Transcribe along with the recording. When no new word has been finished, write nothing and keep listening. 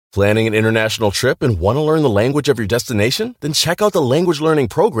Planning an international trip and want to learn the language of your destination? Then check out the language learning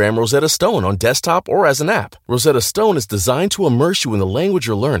program Rosetta Stone on desktop or as an app. Rosetta Stone is designed to immerse you in the language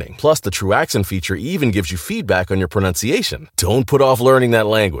you're learning. Plus, the True Accent feature even gives you feedback on your pronunciation. Don't put off learning that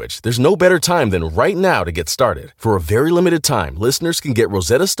language. There's no better time than right now to get started. For a very limited time, listeners can get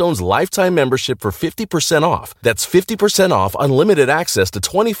Rosetta Stone's lifetime membership for 50% off. That's 50% off unlimited access to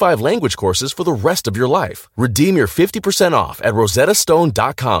 25 language courses for the rest of your life. Redeem your 50% off at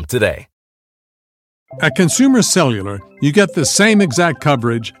rosettastone.com today. At Consumer Cellular, you get the same exact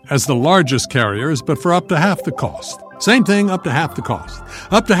coverage as the largest carriers, but for up to half the cost. Same thing, up to half the cost.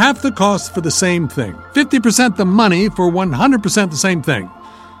 Up to half the cost for the same thing. 50% the money for 100% the same thing.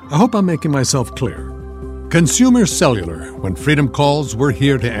 I hope I'm making myself clear. Consumer Cellular. When freedom calls, we're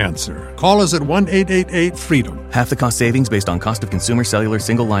here to answer. Call us at 1-888-FREEDOM. Half the cost savings based on cost of Consumer Cellular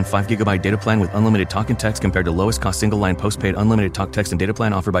single-line 5GB data plan with unlimited talk and text compared to lowest cost single-line postpaid unlimited talk, text, and data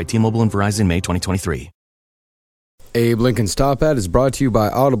plan offered by T-Mobile and Verizon May 2023. Abe Lincoln's Top Hat is brought to you by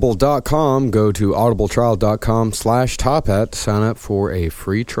Audible.com. Go to audibletrial.com/Top Hat to sign up for a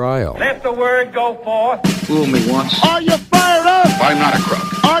free trial. Let the word go forth. Fool me once. Are you fired up? I'm not a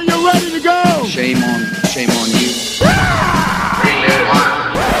crook. Are you ready to go? Shame on you.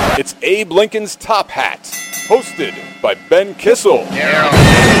 It's Abe Lincoln's Top Hat, hosted by Ben Kissel.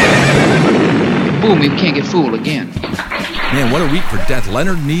 Fool me, we can't get fooled again. Man, what a week for death.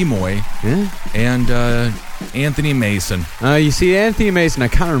 Leonard Nimoy and Anthony Mason. You see, Anthony Mason, I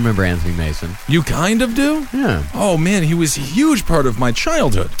kind of remember Anthony Mason. You kind of do? Yeah. Oh, man, he was a huge part of my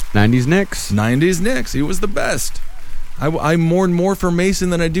childhood. 90s Knicks. 90s Knicks. He was the best. I mourn more for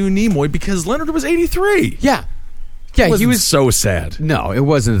Mason than I do Nimoy because Leonard was 83. Yeah. Yeah, he was so sad. No, it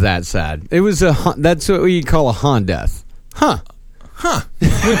wasn't that sad. It was that's what you call a Han death. Huh.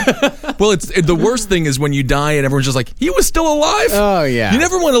 Well, the worst thing is when you die and everyone's just like, he was still alive? Oh, yeah. You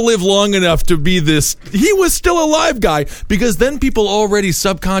never want to live long enough to be this, he was still alive guy, because then people already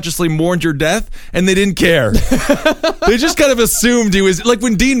subconsciously mourned your death and they didn't care. They just kind of assumed he was, like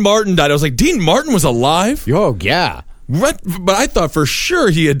when Dean Martin died, I was like, Dean Martin was alive? Oh, yeah. But I thought for sure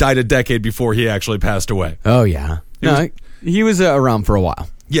he had died a decade before he actually passed away. Oh, yeah. He was around for a while.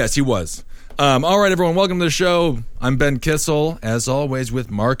 Yes, he was. All right, everyone, welcome to the show. I'm Ben Kissel, as always,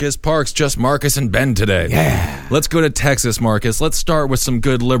 with Marcus Parks. Just Marcus and Ben today. Yeah. Let's go to Texas, Marcus. Let's start with some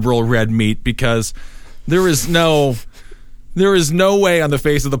good liberal red meat, because there is no way on the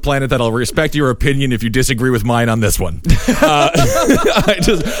face of the planet that I'll respect your opinion if you disagree with mine on this one.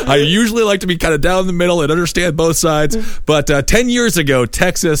 I usually like to be kind of down the middle and understand both sides, but 10 years ago,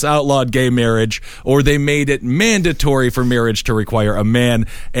 Texas outlawed gay marriage, or they made it mandatory for marriage to require a man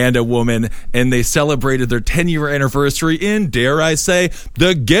and a woman, and they celebrated their 10-year anniversary in, dare I say,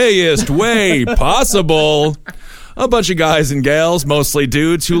 the gayest way possible. A bunch of guys and gals, mostly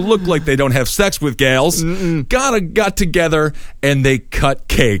dudes, who look like they don't have sex with gals, got together and they cut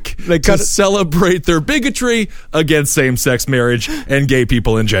cake to celebrate their bigotry against same-sex marriage and gay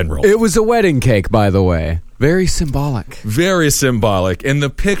people in general. It was a wedding cake, by the way. Very symbolic. Very symbolic. And the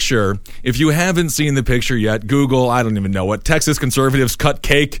picture, if you haven't seen the picture yet, Google, I don't even know what, Texas conservatives cut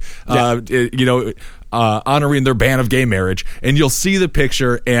cake, honoring their ban of gay marriage, and you'll see the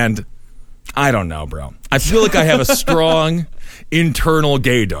picture, and I don't know, bro. I feel like I have a strong internal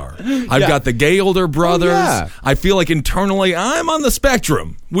gaydar. I've got the gay older brothers. Oh, yeah. I feel like internally I'm on the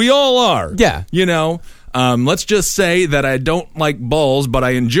spectrum. We all are. Yeah. You know, let's just say that I don't like balls, but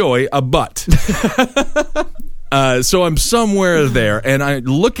I enjoy a butt. So I'm somewhere there, and I'm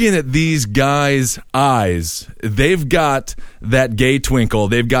looking at these guys' eyes. They've got that gay twinkle.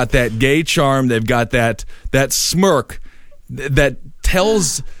 They've got that gay charm. They've got that smirk that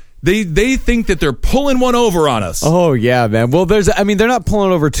tells... They think that they're pulling one over on us. Oh, yeah, man. Well, they're not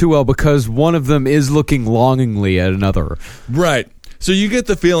pulling over too well because one of them is looking longingly at another. Right. So you get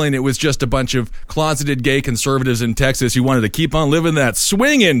the feeling it was just a bunch of closeted gay conservatives in Texas who wanted to keep on living that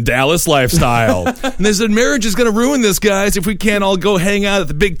swinging Dallas lifestyle. And they said, marriage is going to ruin this, guys, if we can't all go hang out at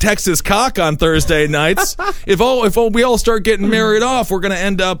the big Texas Cock on Thursday nights. If we all start getting married off, we're going to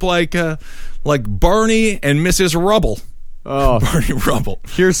end up like Barney and Mrs. Rubble. Oh, Barney Rubble.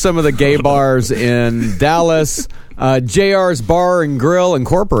 Here's some of the gay bars in Dallas. JR's Bar and Grill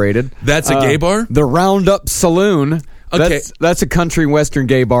Incorporated. That's a gay bar? The Roundup Saloon. Okay. That's a country and western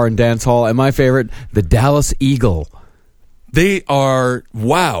gay bar and dance hall. And my favorite, the Dallas Eagle. They are,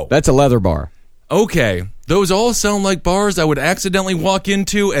 wow. That's a leather bar. Okay. Those all sound like bars I would accidentally walk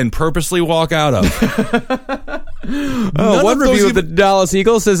into and purposely walk out of. One review of the Dallas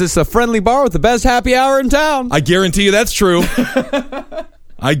Eagle says it's a friendly bar with the best happy hour in town. I guarantee you that's true.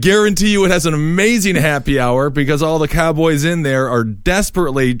 I guarantee you it has an amazing happy hour because all the cowboys in there are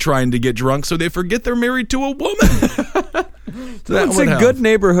desperately trying to get drunk so they forget they're married to a woman. It's a good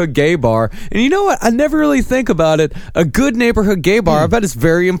neighborhood gay bar. And you know what? I never really think about it. A good neighborhood gay bar, I bet it's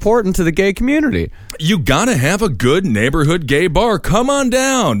very important to the gay community. You gotta have a good neighborhood gay bar. Come on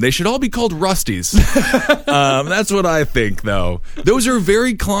down. They should all be called Rusties. That's what I think, though. Those are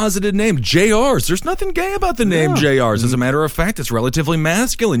very closeted names. JRs. There's nothing gay about the name JRs. As a matter of fact, it's relatively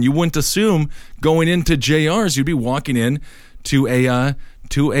masculine. You wouldn't assume going into JRs you'd be walking in to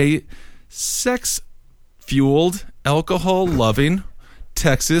a sex-fueled, alcohol-loving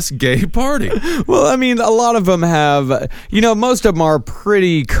Texas gay party. Well, I mean, a lot of them have, most of them are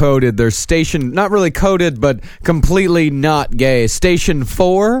pretty coded. They're station, not really coded, but completely not gay. Station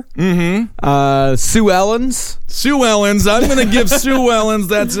 4. Mm-hmm. Sue Ellen's. Sue Ellen's. I'm going to give Sue Ellen's.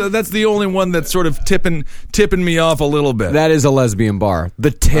 That's the only one that's sort of tipping me off a little bit. That is a lesbian bar.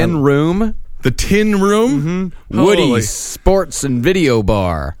 The Tin Room. The Tin Room? Mm-hmm. Woody's Sports and Video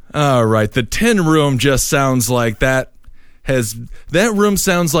Bar. All right. The Tin Room just sounds like that room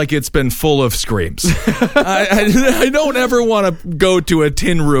sounds like it's been full of screams. I don't ever want to go to a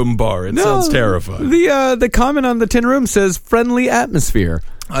tin room bar. It sounds terrifying. The comment on the Tin Room says friendly atmosphere.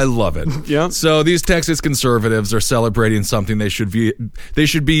 I love it. Yeah. So these Texas conservatives are celebrating something they should be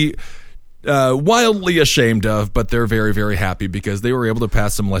wildly ashamed of, but they're very, very happy because they were able to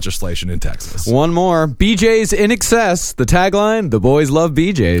pass some legislation in Texas. One more. BJ's in excess. The tagline, the boys love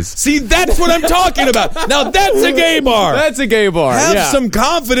BJ's. See, that's what I'm talking about. Now, that's a gay bar. That's a gay bar. Have some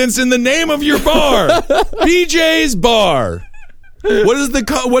confidence in the name of your bar. BJ's Bar. What's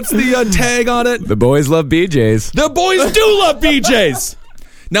the tag on it? The boys love BJ's. The boys do love BJ's.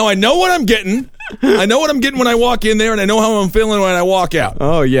 Now, I know what I'm getting. I know what I'm getting when I walk in there, and I know how I'm feeling when I walk out.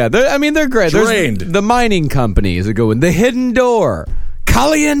 Oh, yeah. They're great. Trained. There's the mining companies that go in. The Hidden Door.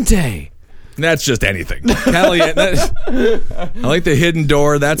 Caliente. That's just anything. I like the Hidden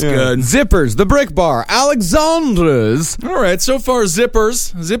Door. That's good. Zippers. The Brick Bar. Alexandra's. All right. So far,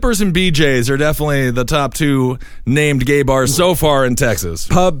 Zippers and BJ's are definitely the top two named gay bars so far in Texas.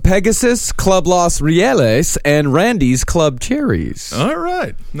 Pub Pegasus, Club Los Rieles, and Randy's Club Cherries. All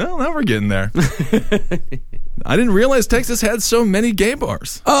right. No, now we're getting there. I didn't realize Texas had so many gay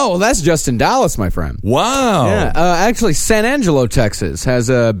bars. Oh, well, that's just in Dallas, my friend. Wow. Yeah, actually, San Angelo, Texas has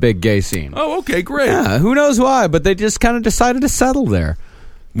a big gay scene. Oh, okay, great. Yeah, who knows why, but they just kind of decided to settle there.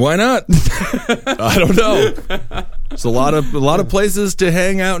 Why not? I don't know. There's a lot of places to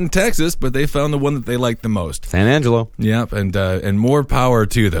hang out in Texas, but they found the one that they liked the most. San Angelo. Yep, and more power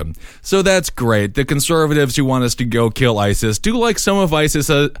to them. So that's great. The conservatives who want us to go kill ISIS do like some of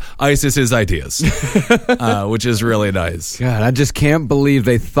ISIS's ideas, which is really nice. God, I just can't believe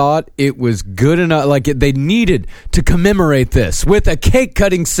they thought it was good enough. Like they needed to commemorate this with a cake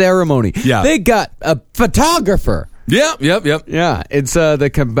cutting ceremony. Yeah, they got a photographer. Yep. Yeah, it's the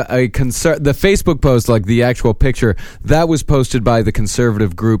Facebook post, like the actual picture, that was posted by the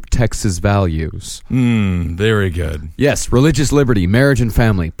conservative group Texas Values. Very good. Yes, religious liberty, marriage and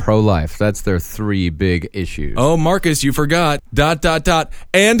family, pro-life. That's their three big issues. Oh, Marcus, you forgot. ...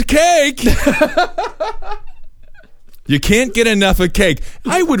 and cake! You can't get enough of cake.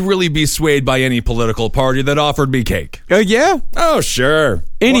 I would really be swayed by any political party that offered me cake. Yeah? Oh, sure.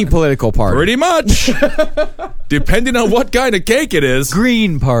 Any political party. Pretty much. Depending on what kind of cake it is.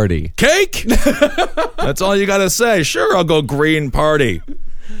 Green Party. Cake? That's all you got to say. Sure, I'll go Green Party.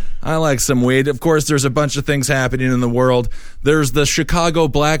 I like some weed. Of course, there's a bunch of things happening in the world. There's the Chicago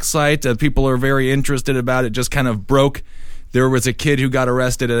black site. People are very interested about it. Just kind of broke. There was a kid who got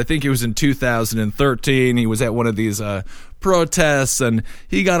arrested, and I think it was in 2013. He was at one of these protests, and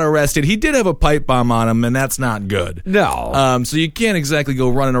he got arrested. He did have a pipe bomb on him, and that's not good. No. So you can't exactly go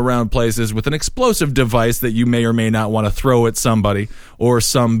running around places with an explosive device that you may or may not want to throw at somebody or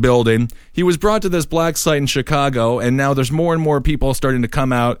some building. He was brought to this black site in Chicago, and now there's more and more people starting to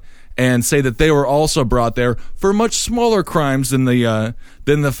come out and say that they were also brought there for much smaller crimes than the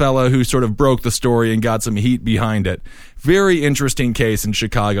fella who sort of broke the story and got some heat behind it. Very interesting case in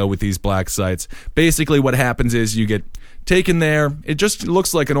Chicago with these black sites. Basically what happens is you get taken there. It just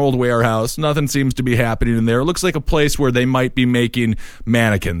looks like an old warehouse. Nothing seems to be happening in there. It looks like a place where they might be making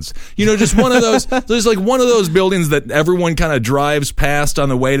mannequins. Just one of those, there's like one of those buildings that everyone kind of drives past on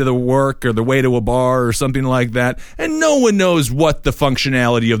the way to the work or the way to a bar or something like that. And no one knows what the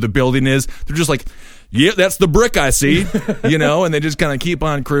functionality of the building is. They're just like, yeah, that's the brick I see, and they just kind of keep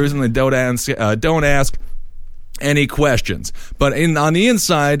on cruising. They don't ask. any questions. But on the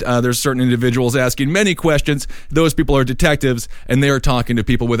inside, there's certain individuals asking many questions. Those people are detectives, and they are talking to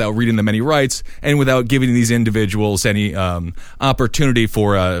people without reading them any rights and without giving these individuals any opportunity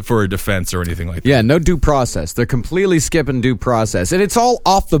for a defense or anything like that. Yeah, no due process. They're completely skipping due process. And it's all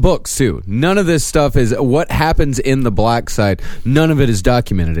off the books, too. None of this stuff is what happens in the black site. None of it is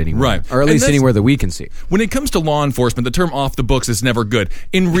documented anywhere. Right. Or at least anywhere that we can see. When it comes to law enforcement, the term off the books is never good.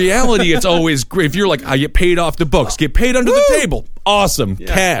 In reality, it's always great. If you're like, I get paid off the books, get paid under the table. Awesome.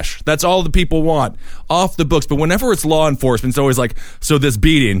 Yeah. Cash. That's all the people want. Off the books. But whenever it's law enforcement, it's always like, so this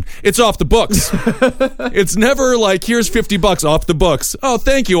beating, it's off the books. It's never like, here's $50 off the books. Oh,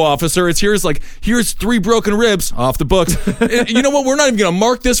 thank you, officer. It's here's 3 broken ribs off the books. You know what? We're not even going to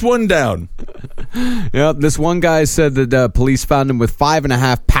mark this one down. Yeah, this one guy said that police found him with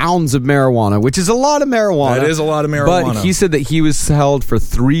 5.5 pounds of marijuana, which is a lot of marijuana. That is a lot of marijuana. But he said that he was held for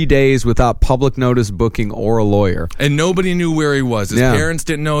 3 days without public notice, booking, or a lawyer. And nobody knew where he was. His parents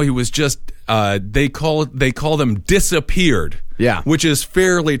didn't know. He was just, they call them disappeared. Yeah, which is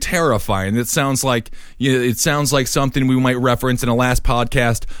fairly terrifying. It sounds like something we might reference in a last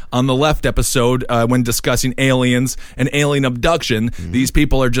podcast on the Left episode when discussing aliens and alien abduction. Mm-hmm. These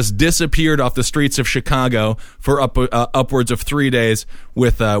people are just disappeared off the streets of Chicago for upwards of 3 days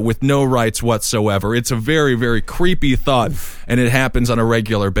with no rights whatsoever. It's a very, very creepy thought, and it happens on a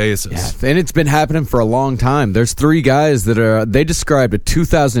regular basis. Yeah, and it's been happening for a long time. There's 3 guys they described a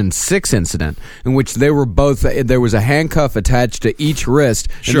 2006 incident in which they were both, there was a handcuff attached to each wrist,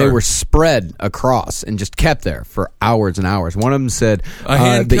 and they were spread across and just kept there for hours and hours. One of them said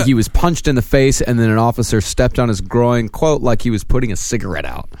that he was punched in the face, and then an officer stepped on his groin, quote, like he was putting a cigarette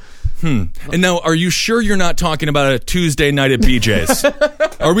out. And now, are you sure you're not talking about a Tuesday night at BJ's?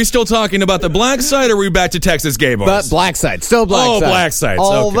 Are we still talking about the black side, or are we back to Texas gay bars? But black side, still black side. Oh, black side.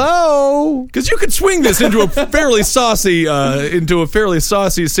 Although, because you could swing this into a fairly saucy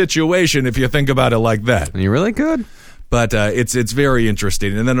situation if you think about it like that. You really could. But it's very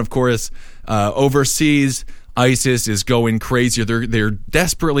interesting. And then, of course, overseas, ISIS is going crazy. They're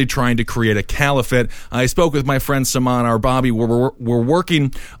desperately trying to create a caliphate. I spoke with my friend Saman Arbabi. We're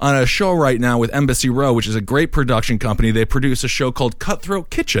working on a show right now with Embassy Row, which is a great production company. They produce a show called Cutthroat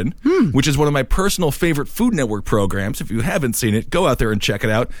Kitchen, which is one of my personal favorite Food Network programs. If you haven't seen it, go out there and check it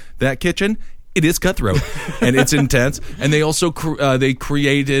out. That kitchen, it is cutthroat, and it's intense. And they also they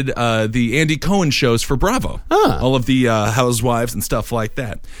created the Andy Cohen shows for Bravo, all of the housewives and stuff like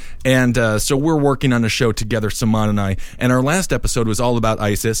that. And so we're working on a show together, Saman and I. And our last episode was all about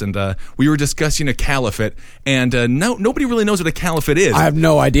ISIS, and we were discussing a caliphate. And nobody really knows what a caliphate is. I have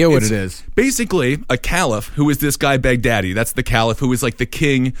no idea what it is. Basically, a caliph, who is this guy Baghdadi. That's the caliph who is like the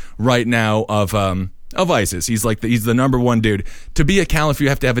king right now of ISIS. He's the number one dude. To be a caliph, you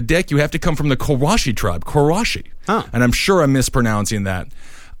have to have a dick. You have to come from the Qurashi tribe. Qurashi. And I'm sure I'm mispronouncing that.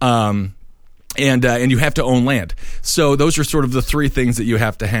 And you have to own land. So those are sort of the 3 things that you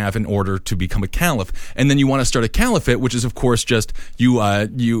have to have in order to become a caliph. And then you want to start a caliphate, which is of course just you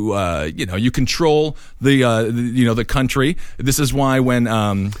control the country. This is why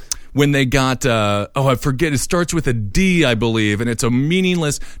when they got, I forget, it starts with a D, I believe, and it's a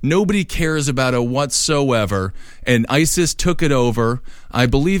meaningless, nobody cares about it whatsoever, and ISIS took it over. I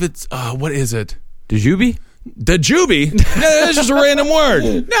believe it's, what is it? Djibouti? Djibouti? No, that's just a random word.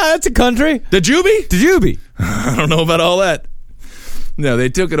 No, that's a country. Djibouti? Djibouti. I don't know about all that. No, they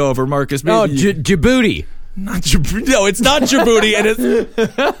took it over, Marcus. No, Djibouti. Not Djibouti. No, it's not Djibouti, and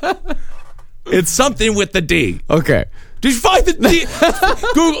it's something with the D. Okay. Did you find the D?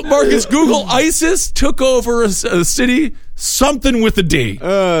 Google ISIS took over a city, something with a D.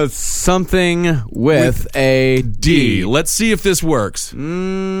 Something with a D. Let's see if this works.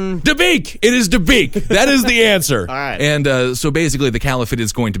 Dabiq. It is Dabiq. That is the answer. All right. And so basically the caliphate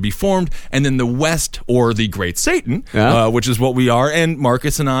is going to be formed, and then the West, or the Great Satan, which is what we are, and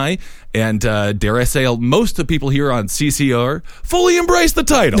Marcus and I, and dare I say, most of the people here on CCR fully embrace the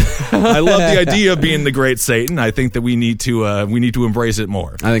title. I love the idea of being the Great Satan. I think that we need to embrace it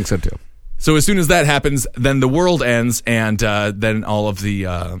more. I think so too. So as soon as that happens, then the world ends, and then all of the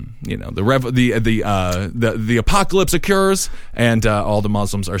the apocalypse occurs, and all the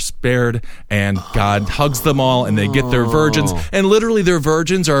Muslims are spared, and God hugs them all, and they get their virgins, and literally their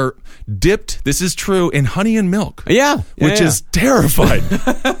virgins are dipped. This is true, in honey and milk. Which is terrifying.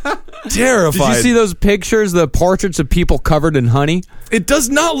 Terrifying. Did you see those pictures, the portraits of people covered in honey? It does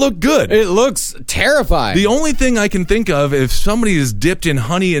not look good. It looks terrifying. The only thing I can think of, if somebody is dipped in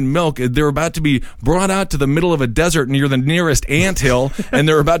honey and milk, their about to be brought out to the middle of a desert near the nearest anthill, and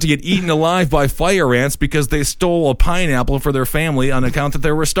they're about to get eaten alive by fire ants because they stole a pineapple for their family on account that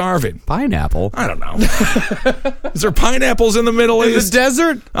they were starving. Pineapple? I don't know. Is there pineapples in the Middle East? In the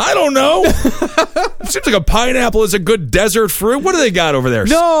desert? I don't know. It seems like a pineapple is a good desert fruit. What do they got over there?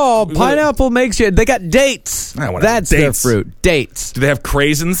 No, pineapple makes you... They got dates. That's their fruit. Dates. Do they have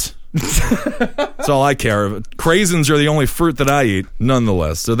craisins? That's all I care about. Craisins are the only fruit that I eat,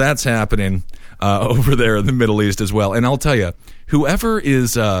 nonetheless. So that's happening over there in the Middle East as well. And I'll tell you, whoever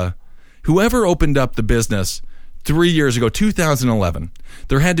opened up the business 3 years ago, 2011,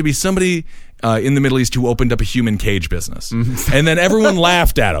 there had to be somebody in the Middle East who opened up a human cage business. And then everyone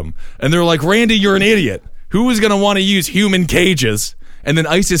laughed at him. And they're like, Randy, you're an idiot. Who is going to want to use human cages? And then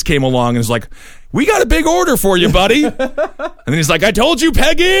ISIS came along and was like, we got a big order for you, buddy. And then he's like, I told you,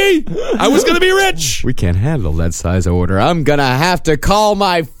 Peggy, I was going to be rich. We can't handle that size order. I'm going to have to call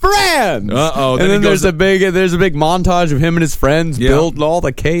my friends. Uh-oh. And then there's a big montage of him and his friends building all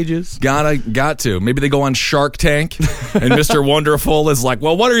the cages. Got to. Maybe they go on Shark Tank and Mr. Wonderful is like,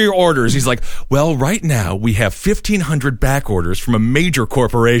 well, what are your orders? He's like, well, right now we have 1,500 back orders from a major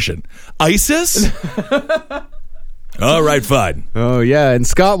corporation. ISIS? All right, fine. Oh, yeah. And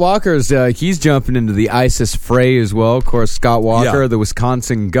Scott Walker's, he's jumping into the ISIS fray as well. Of course, Scott Walker, the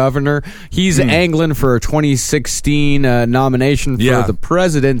Wisconsin governor, he's angling for a 2016 nomination for the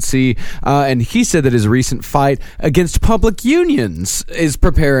presidency. And he said that his recent fight against public unions is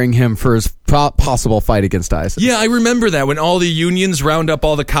preparing him for his possible fight against ISIS. Yeah, I remember that when all the unions round up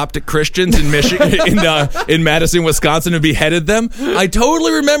all the Coptic Christians in Michigan, in Madison, Wisconsin, and beheaded them. I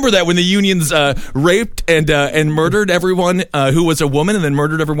totally remember that when the unions raped and murdered everyone who was a woman, and then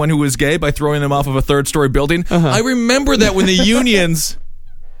murdered everyone who was gay by throwing them off of a third-story building. I remember that when the unions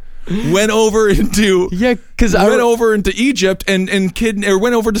went over into Egypt and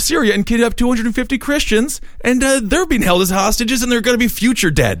went over to Syria and kidnapped 250 Christians, and they're being held as hostages, and they're going to be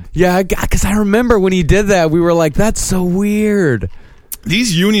future dead. Yeah, because I remember when he did that, we were like, that's so weird.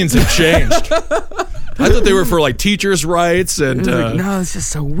 These unions have changed. I thought they were for like teachers' rights and no, it's just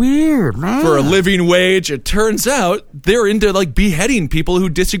so weird, man. For a living wage. It turns out they're into like beheading people who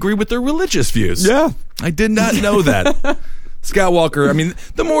disagree with their religious views. Yeah, I did not know that. Scott Walker. I mean,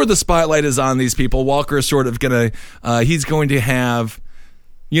 the more the spotlight is on these people, Walker is sort of he's going to have.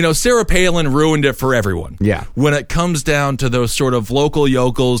 You know, Sarah Palin ruined it for everyone. Yeah. When it comes down to those sort of local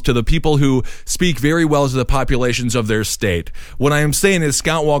yokels, to the people who speak very well to the populations of their state. What I am saying is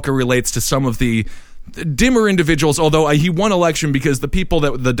Scott Walker relates to some of the dimmer individuals, although he won election because the people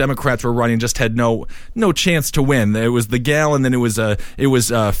that the Democrats were running just had no chance to win. It was the gal, and then it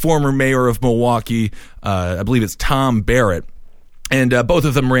was former mayor of Milwaukee, I believe it's Tom Barrett. And both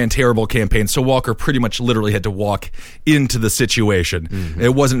of them ran terrible campaigns, so Walker pretty much literally had to walk into the situation. Mm-hmm.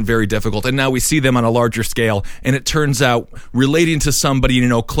 It wasn't very difficult. And now we see them on a larger scale, and it turns out relating to somebody in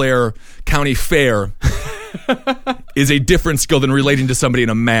an Eau Claire County fair is a different skill than relating to somebody in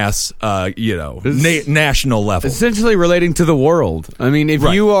a mass, national level. Essentially relating to the world. I mean, if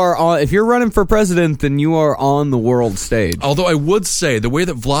you're running for president, then you are on the world stage. Although I would say the way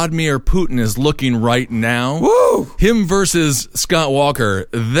that Vladimir Putin is looking right now, woo! Him versus Scott Walker,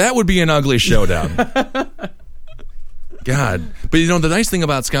 that would be an ugly showdown. God. But you know, the nice thing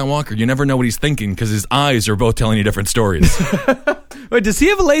about Scott Walker, you never know what he's thinking because his eyes are both telling you different stories. Wait, does he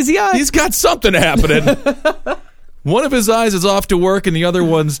have a lazy eye? He's got something happening. One of his eyes is off to work, and the other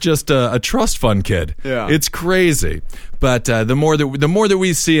one's just a trust fund kid. Yeah, it's crazy. But the more that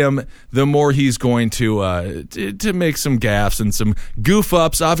we see him, the more he's going to make some gaffes and some goof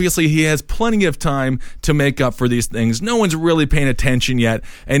ups. Obviously, he has plenty of time to make up for these things. No one's really paying attention yet,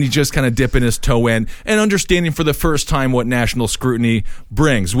 and he's just kind of dipping his toe in and understanding for the first time what national scrutiny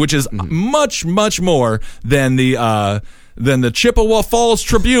brings, which is much, much more than the Chippewa Falls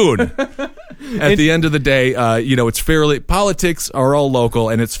Tribune. At the end of the day, it's fairly, politics are all local,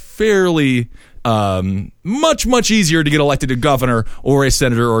 and it's fairly much, much easier to get elected a governor or a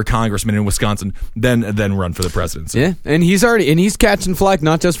senator or a congressman in Wisconsin than run for the presidency. Yeah, and he's catching flack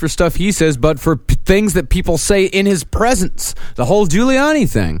not just for stuff he says, but for things that people say in his presence. The whole Giuliani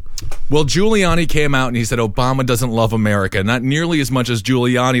thing. Well, Giuliani came out and he said Obama doesn't love America, not nearly as much as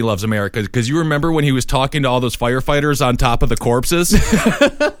Giuliani loves America. Because you remember when he was talking to all those firefighters on top of the corpses?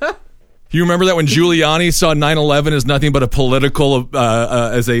 You remember that when Giuliani saw 9/11 as nothing but a political,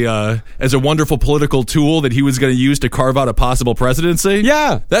 as a wonderful political tool that he was going to use to carve out a possible presidency?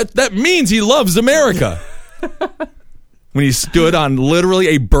 Yeah, that means he loves America. When he stood on literally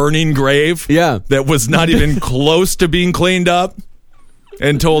a burning grave, that was not even close to being cleaned up.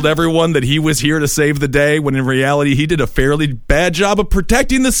 and told everyone that he was here to save the day, when in reality he did a fairly bad job of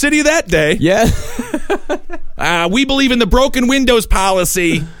protecting the city that day. Yeah. We believe in the broken windows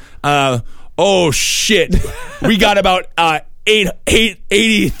policy. Oh, shit. We got about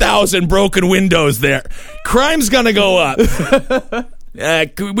 80,000 broken windows there. Crime's going to go up.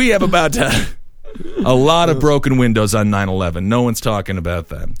 We have about a lot of broken windows on 9/11. No one's talking about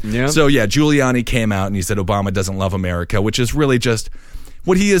that. Yeah. So, Giuliani came out and he said Obama doesn't love America, which is really just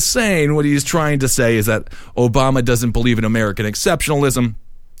what he is saying. What he's trying to say is that Obama doesn't believe in American exceptionalism,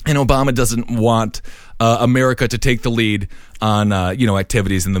 and Obama doesn't want America to take the lead on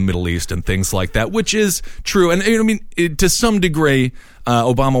activities in the Middle East and things like that, which is true. And I mean, to some degree,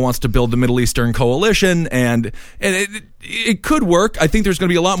 Obama wants to build the Middle Eastern coalition, and it could work. I think there's going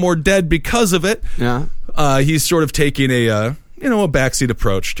to be a lot more dead because of it. Yeah. He's sort of taking a backseat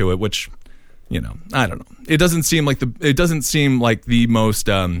approach to it, which, I don't know. It doesn't seem like the most.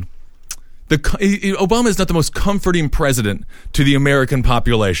 Obama is not the most comforting president to the American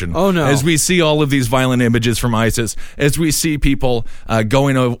population. Oh, no. As we see all of these violent images from ISIS, as we see people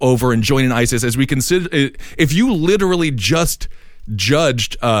going over and joining ISIS, as we consider, if you literally just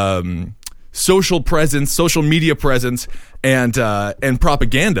judged social presence, social media presence, and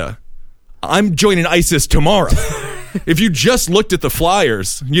propaganda, I'm joining ISIS tomorrow. If you just looked at the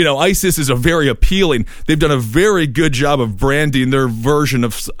flyers, ISIS is they've done a very good job of branding their version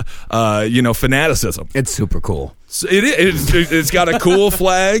of, fanaticism. It's super cool. So it's got a cool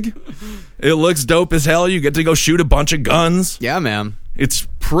flag. It looks dope as hell. You get to go shoot a bunch of guns. Yeah, man. It's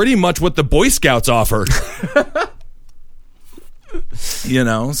pretty much what the Boy Scouts offered.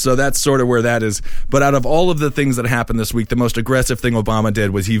 So that's sort of where that is. But out of all of the things that happened this week, the most aggressive thing Obama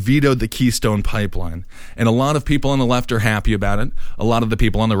did was he vetoed the Keystone Pipeline. And a lot of people on the left are happy about it. A lot of the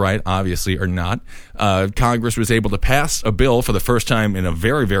people on the right, obviously, are not. Congress was able to pass a bill for the first time in a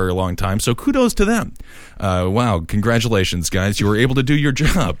very, very long time. So kudos to them. Wow, congratulations, guys. You were able to do your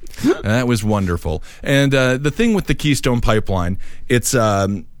job. That was wonderful. And the thing with the Keystone Pipeline, it's got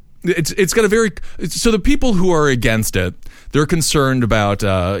so the people who are against it, they're concerned about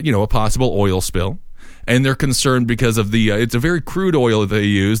a possible oil spill, and they're concerned because of it's a very crude oil that they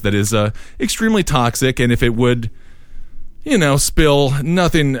use that is extremely toxic, and if it would spill,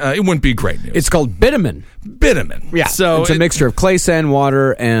 nothing, it wouldn't be great news. It's called bitumen. Yeah. So it's a mixture of clay sand,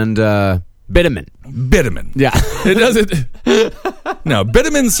 water, and bitumen. Yeah. It doesn't. No,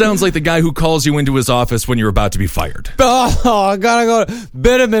 bitumen sounds like the guy who calls you into his office when you're about to be fired. Oh, I gotta go.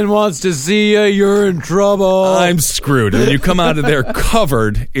 Bitumen wants to see you. You're in trouble. I'm screwed. And you come out of there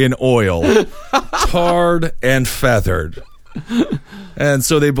covered in oil, tarred and feathered. And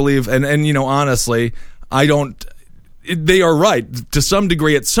so they believe, and honestly, they are right to some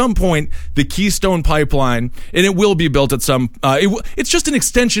degree. At some point, the Keystone Pipeline, and it will be built at some. It's just an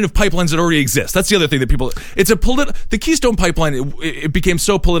extension of pipelines that already exist. That's the other thing that people. The Keystone Pipeline. It became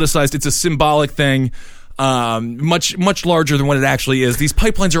so politicized. It's a symbolic thing. Much larger than what it actually is. These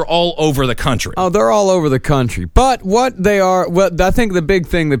pipelines are all over the country. Oh, they're all over the country. But what they are, I think the big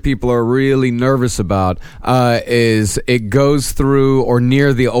thing that people are really nervous about is it goes through or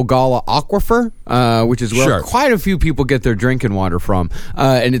near the Ogalla Aquifer, which is where quite a few people get their drinking water from.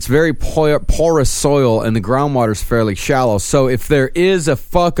 And it's very porous soil, and the groundwater is fairly shallow. So if there is a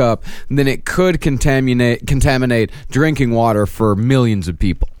fuck up, then it could contaminate drinking water for millions of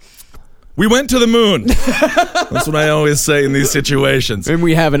people. We went to the moon. That's what I always say in these situations. And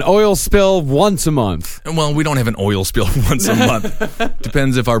we have an oil spill once a month. Well, we don't have an oil spill once a month.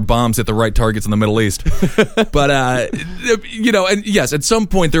 Depends if our bombs hit the right targets in the Middle East. But, and yes, at some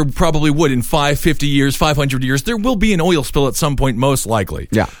point there probably would, in 50 years, 500 years, there will be an oil spill at some point, most likely.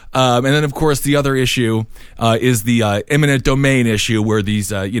 Yeah. And then, of course, the other issue is the eminent domain issue where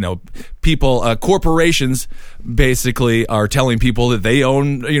these, people, corporations basically are telling people that they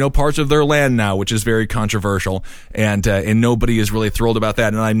own, parts of their land now, which is very controversial, and nobody is really thrilled about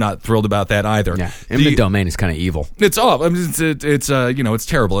that, and I'm not thrilled about that either. Yeah, eminent domain is kind of evil. It's off. I mean, it's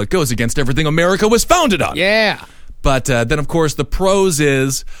terrible. It goes against everything America was founded on. Yeah. But then, of course, the pros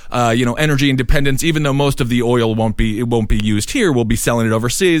is, energy independence. Even though most of the oil won't be used here, we'll be selling it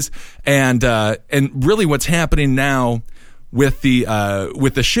overseas, and really, what's happening now with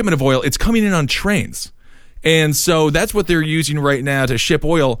the shipment of oil, it's coming in on trains. And so that's what they're using right now to ship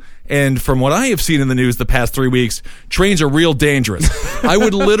oil. And from what I have seen in the news the past 3 weeks, trains are real dangerous. I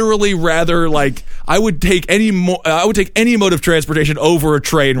would literally rather, I would take any mode of transportation over a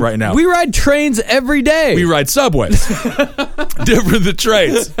train right now. We ride trains every day. We ride subways. Different than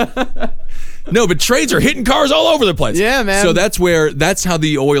trains. No, but trains are hitting cars all over the place. Yeah, man. So that's how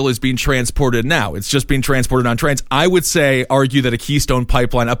the oil is being transported now. It's just being transported on trains. I would argue that a Keystone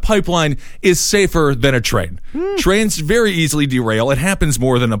pipeline is safer than a train. Trains very easily derail. It happens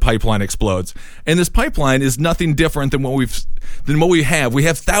more than a pipeline explodes. And this pipeline is nothing different than what we have. We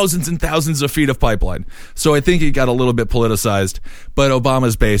have thousands and thousands of feet of pipeline. So I think it got a little bit politicized, but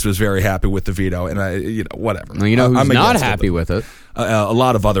Obama's base was very happy with the veto, and whatever. Well, you know who's not happy with it? A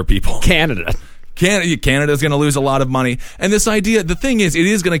lot of other people. Canada's going to lose a lot of money, and this idea. The thing is, it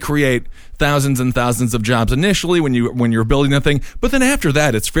is going to create thousands and thousands of jobs initially when you're building a thing, but then after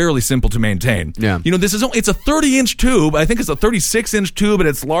that, it's fairly simple to maintain. Yeah, it's a 30-inch tube. I think it's a 36-inch tube at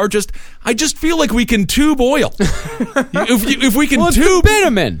its largest. I just feel like we can tube oil. if we can tube the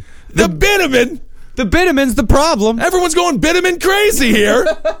bitumen, the bitumen. The bitumen's the problem. Everyone's going bitumen crazy here.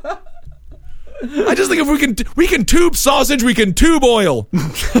 I just think if we can tube sausage, we can tube oil.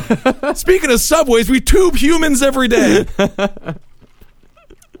 Speaking of subways, we tube humans every day.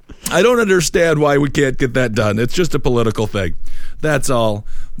 I don't understand why we can't get that done. It's just a political thing. That's all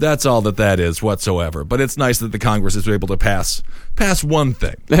that is whatsoever. But it's nice that the Congress is able to pass one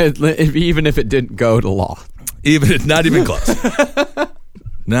thing. Even if it didn't go to law. Not even close.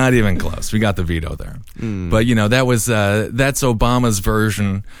 Not even close. We got the veto there. But, that's Obama's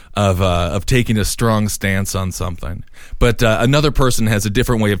version of taking a strong stance on something. But another person has a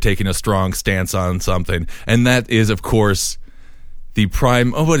different way of taking a strong stance on something, and that is, of course, the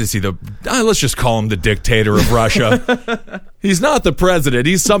what is he? Let's just call him the dictator of Russia. He's not the president.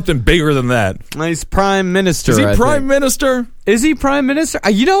 He's something bigger than that. He's prime minister. Is he prime minister? Is he prime minister?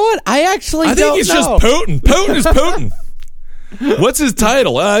 You know what? I think he's just Putin. Putin is Putin. What's his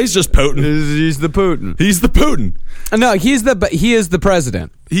title? He's just Putin. He's the Putin. He's the Putin. No, he is the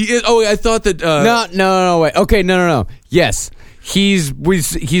president. He is. Oh, I thought that. No, wait. Okay, no. Yes, he's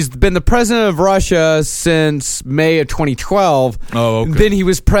been the president of Russia since May of 2012. Oh, okay. Then he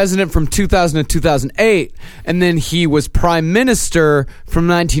was president from 2000 to 2008, and then he was prime minister from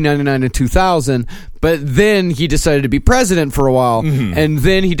 1999 to 2000. But then he decided to be president for a while, and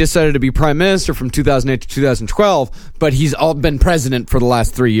then he decided to be prime minister from 2008 to 2012. But he's been president for the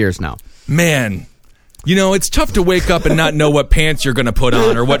last 3 years now. Man, it's tough to wake up and not know what pants you're going to put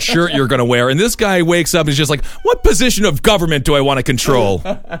on or what shirt you're going to wear. And this guy wakes up and is just like, what position of government do I want to control?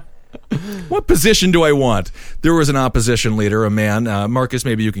 What position do I want? There was an opposition leader, a man. Marcus,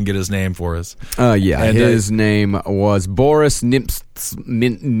 maybe you can get his name for us. Yeah, and his name was Boris Nemtsov.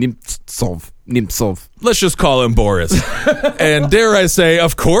 Let's just call him Boris. And dare I say,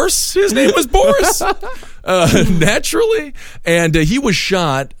 of course, his name was Boris. Naturally. And he was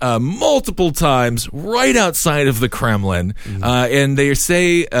shot multiple times right outside of the Kremlin. And they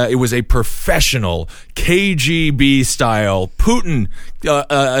say it was a professional KGB-style Putin,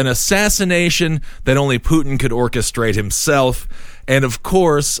 an assassination that only Putin could orchestrate himself. And of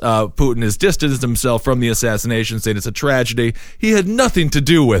course, Putin has distanced himself from the assassination, saying it's a tragedy. He had nothing to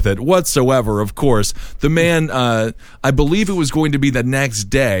do with it whatsoever, of course. The man, I believe it was going to be the next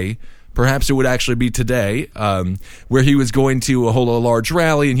day, perhaps it would actually be today, where he was going to hold a large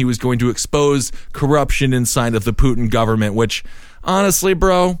rally and he was going to expose corruption inside of the Putin government, which, honestly,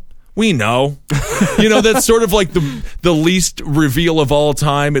 bro, we know. That's sort of like the least reveal of all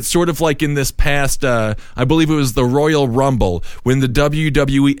time. It's sort of like in this past, I believe it was the Royal Rumble, when the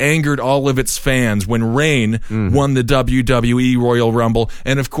WWE angered all of its fans, when Reign won the WWE Royal Rumble.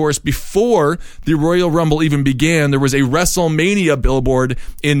 And of course, before the Royal Rumble even began, there was a WrestleMania billboard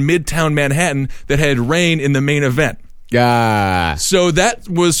in Midtown Manhattan that had Reign in the main event. So that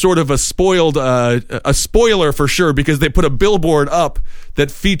was sort of a spoiler for sure, because they put a billboard up that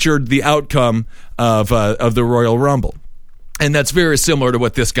featured the outcome of the Royal Rumble. And that's very similar to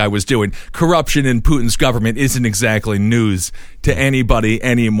what this guy was doing. Corruption in Putin's government isn't exactly news to anybody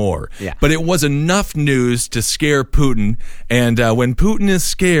anymore. Yeah. But it was enough news to scare Putin. And when Putin is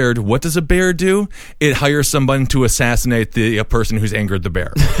scared, what does a bear do? It hires someone to assassinate the person who's angered the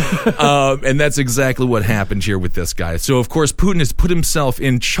bear. And that's exactly what happened here with this guy. So, of course, Putin has put himself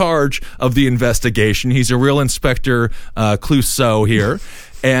in charge of the investigation. He's a real Inspector Clouseau here.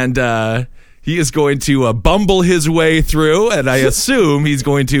 And he is going to bumble his way through, and I assume he's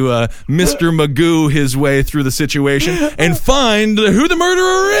going to Mr. Magoo his way through the situation and find who the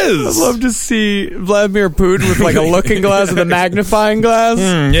murderer is. I'd love to see Vladimir Putin with like a looking glass and a magnifying glass.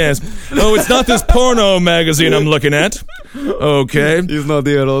 Yes. Oh, it's not this porno magazine I'm looking at. Okay. He's not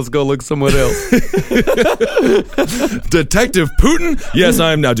here. Let's go look somewhere else. Detective Putin? Yes,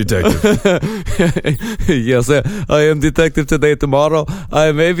 I am now detective. Yes, I am detective today. Tomorrow,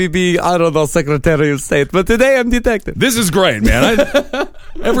 I maybe be, I don't know, Secretary of State, but today I'm detective. This is great, man.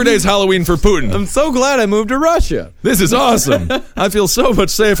 Every day's Halloween for Putin. I'm so glad I moved to Russia. This is awesome. I feel so much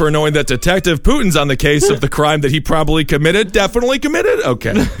safer knowing that Detective Putin's on the case of the crime that he probably committed. Definitely committed?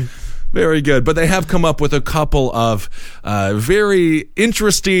 Okay. Very good. But they have come up with a couple of very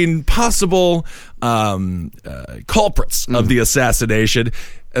interesting possible culprits of the assassination.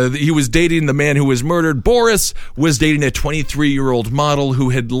 He was dating the man who was murdered. Boris was dating a 23-year-old model who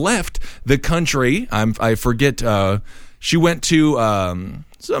had left the country. I forget. She went to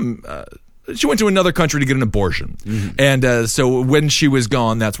she went to another country to get an abortion, and so when she was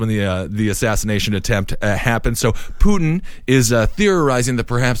gone, that's when the assassination attempt happened. So Putin is theorizing that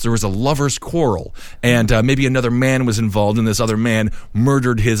perhaps there was a lover's quarrel, and maybe another man was involved, and this other man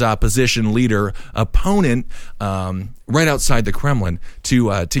murdered his opposition leader opponent right outside the Kremlin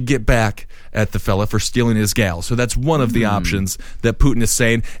to get back at the fella for stealing his gal. So that's one of the options that Putin is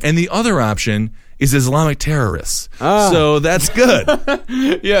saying, and the other option is Islamic terrorists. So that's good.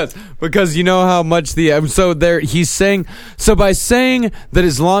 Yes, because you know how much he's saying, so by saying that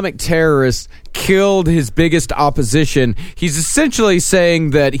Islamic terrorists killed his biggest opposition, he's essentially saying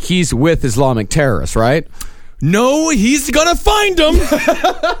that he's with Islamic terrorists, right? No, he's gonna find them.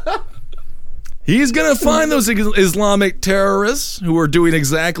 He's going to find those Islamic terrorists who are doing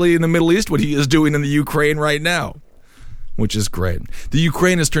exactly in the Middle East what he is doing in the Ukraine right now, which is great. The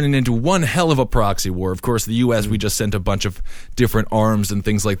Ukraine is turning into one hell of a proxy war. Of course, the U.S., we just sent a bunch of different arms and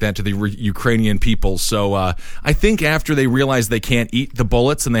things like that to the Ukrainian people. So I think after they realize they can't eat the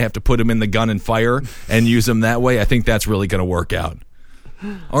bullets and they have to put them in the gun and fire and use them that way, I think that's really going to work out.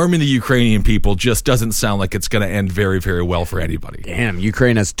 Arming the Ukrainian people just doesn't sound like it's going to end very, very well for anybody. Damn,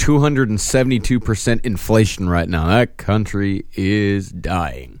 Ukraine has 272% inflation right now. That country is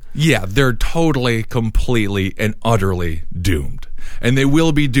dying. Yeah, they're totally, completely, and utterly doomed. And they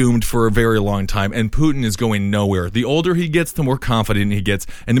will be doomed for a very long time, and Putin is going nowhere. The older he gets, the more confident he gets,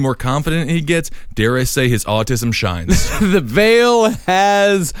 and the more confident he gets, dare I say, his autism shines. The veil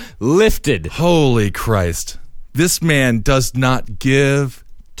has lifted. Holy Christ. This man does not give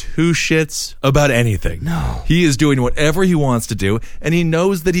two shits about anything. No. He is doing whatever he wants to do, and he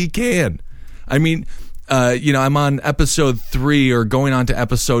knows that he can. I mean, I'm on episode 3 or going on to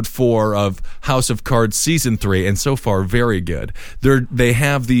episode 4 of House of Cards season 3, and so far very good. They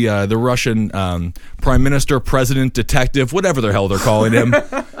have the Russian prime minister, president, detective, whatever the hell they're calling him.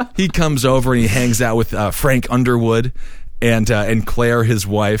 He comes over and he hangs out with Frank Underwood and Claire, his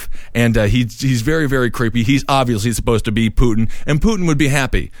wife, and he's very, very creepy. He's obviously supposed to be Putin, and Putin would be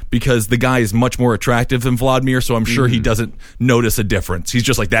happy because the guy is much more attractive than Vladimir, so I'm sure he doesn't notice a difference. He's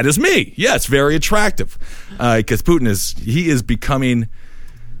just like, that is me. Yes, very attractive. Because Putin is becoming,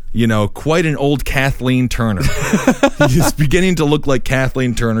 quite an old Kathleen Turner. He's beginning to look like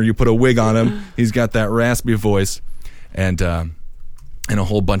Kathleen Turner. You put a wig on him, he's got that raspy voice, and a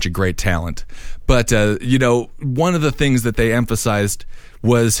whole bunch of great talent. But, one of the things that they emphasized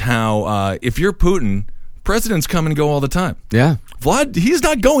was how if you're Putin, presidents come and go all the time. Yeah. Vlad, he's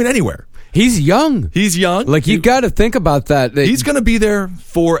not going anywhere. He's young. He's young. Like, you got to think about that. He's going to be there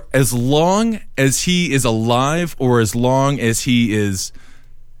for as long as he is alive or as long as he is...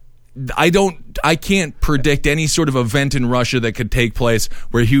 I can't predict any sort of event in Russia that could take place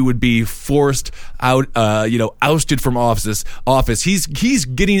where he would be forced out, ousted from office. He's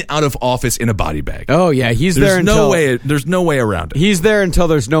getting out of office in a body bag. Oh yeah, there's no way around it. He's there until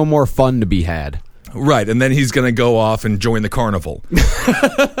there's no more fun to be had. Right, and then he's going to go off and join the carnival.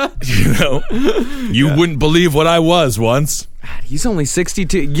 You wouldn't believe what I was once. He's only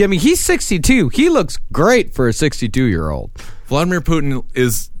 62. I mean, he's 62. He looks great for a 62-year-old. Vladimir Putin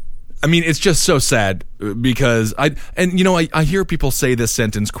is... I mean, it's just so sad because I hear people say this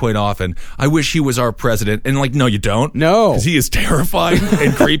sentence quite often. I wish he was our president. And no, you don't. No. Because he is terrifying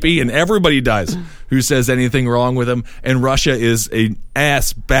and creepy, and everybody dies who says anything wrong with him. And Russia is an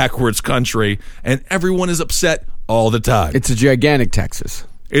ass backwards country, and everyone is upset all the time. It's a gigantic Texas.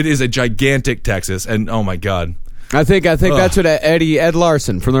 It is a gigantic Texas, and oh my God. I think that's what Ed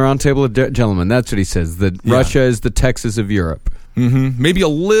Larson from the Round Table of Gentlemen, that's what he says, that Russia is the Texas of Europe. Mm-hmm. Maybe a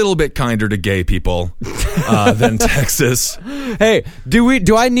little bit kinder to gay people than Texas. Hey,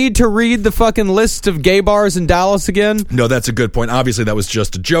 do I need to read the fucking list of gay bars in Dallas again? No, that's a good point. Obviously, that was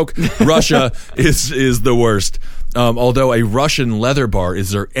just a joke. Russia is the worst. Although a Russian leather bar,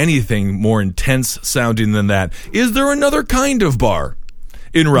 is there anything more intense sounding than that? Is there another kind of bar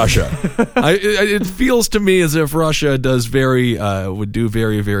in Russia? It feels to me as if Russia would do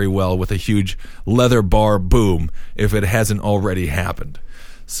very, very well with a huge leather bar boom if it hasn't already happened.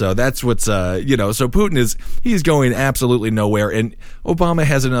 So that's what's, so Putin he's going absolutely nowhere. And Obama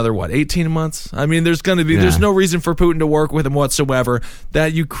has another, 18 months? I mean, there's no reason for Putin to work with him whatsoever.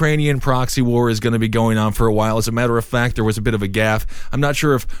 That Ukrainian proxy war is going to be going on for a while. As a matter of fact, there was a bit of a gaffe. I'm not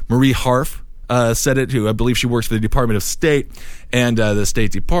sure if Marie Harf said it, who I believe she works for the Department of State and the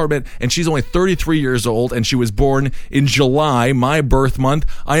State Department, and she's only 33 years old, and she was born in July, my birth month.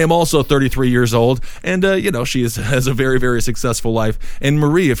 I am also 33 years old, and, she has a very, very successful life. And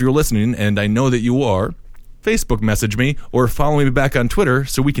Marie, if you're listening, and I know that you are, Facebook message me or follow me back on Twitter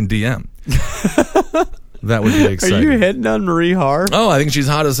so we can DM. That would be exciting. Are you hitting on Marie Harf? Oh, I think she's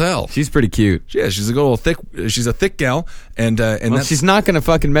hot as hell. She's pretty cute. Yeah, she's a little thick. She's a thick gal, and she's not going to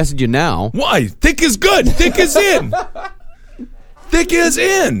fucking message you now. Why? Thick is good. Thick is in. Thick is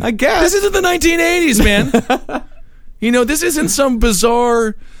in. I guess this isn't the 1980s, man. This isn't some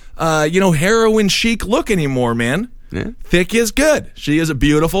bizarre, heroin chic look anymore, man. Yeah. Thick is good. She is a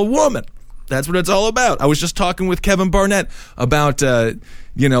beautiful woman. That's what it's all about. I was just talking with Kevin Barnett about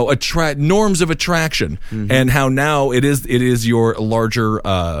norms of attraction, and how now it is your larger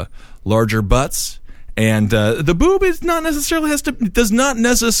butts, and the boob does not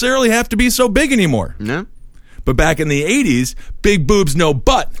necessarily have to be so big anymore. No. But back in the 80s, big boobs, no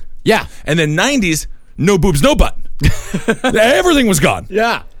butt. Yeah. And then 90s, no boobs, no butt. Everything was gone.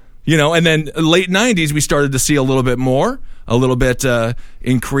 Yeah. And then late 90s, we started to see a little bit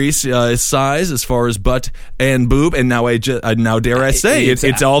increase size as far as butt and boob, and now now dare I say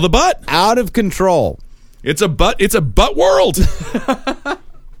it's all the butt. Out of control. It's a butt world.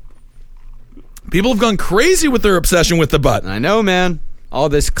 People have gone crazy with their obsession with the butt. I know, man. All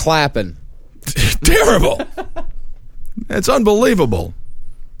this clapping. Terrible. It's unbelievable.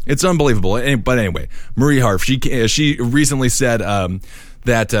 It's unbelievable. But anyway, Marie Harf, she recently said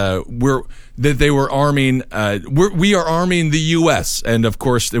that we are arming the U.S. And of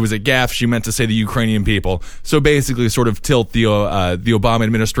course, there was a gaffe. She meant to say the Ukrainian people. So basically, sort of tilt the Obama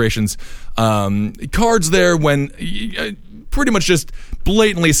administration's cards there when pretty much just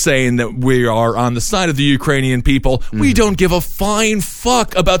blatantly saying that we are on the side of the Ukrainian people. Mm-hmm. We don't give a flying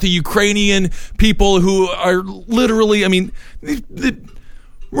fuck about the Ukrainian people who are literally,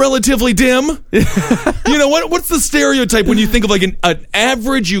 relatively dim. What's the stereotype when you think of like an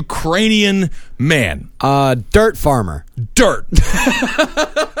average Ukrainian man? Dirt farmer. Dirt.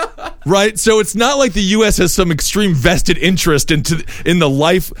 Right? So it's not like the U.S. has some extreme vested interest in the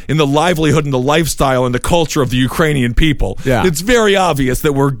livelihood and the lifestyle and the culture of the Ukrainian people. Yeah. It's very obvious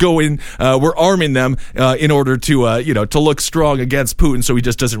that we're arming them in order to look strong against Putin, so he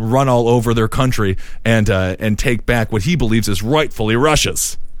just doesn't run all over their country and take back what he believes is rightfully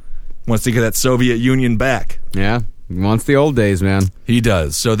Russia's. Wants to get that Soviet Union back. Yeah. He wants the old days, man. He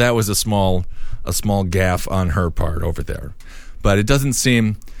does. So that was a small gaffe on her part over there. But it doesn't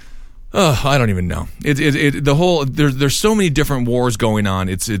seem I don't even know. There's so many different wars going on.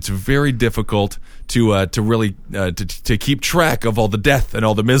 It's very difficult to really to keep track of all the death and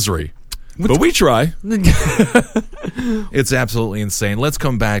all the misery. But we try. It's absolutely insane. Let's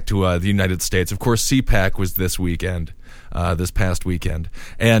come back to the United States. Of course, CPAC was this weekend. This past weekend.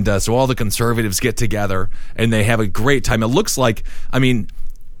 And so all the conservatives get together and they have a great time. It looks like,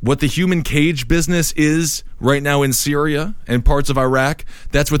 what the human cage business is right now in Syria and parts of Iraq,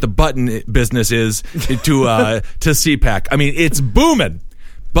 that's what the button business is to CPAC. It's booming.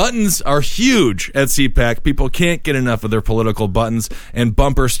 Buttons are huge at CPAC. People can't get enough of their political buttons, and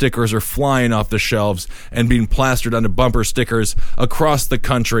bumper stickers are flying off the shelves and being plastered onto bumper stickers across the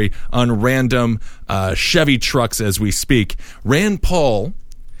country on random Chevy trucks as we speak. Rand Paul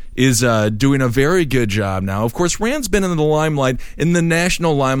is doing a very good job now. Of course, Rand's been in the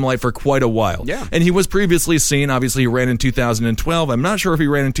national limelight for quite a while. Yeah. And he was previously seen, obviously he ran in 2012. I'm not sure if he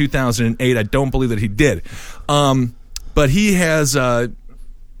ran in 2008. I don't believe that he did. But he has...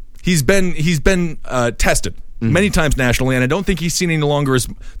 He's been tested many times nationally, and I don't think he's seen any longer as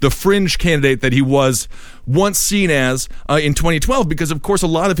the fringe candidate that he was once seen as in 2012, because, of course, a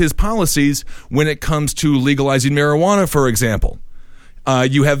lot of his policies when it comes to legalizing marijuana, for example.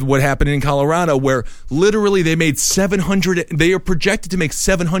 You have what happened in Colorado, where literally they are projected to make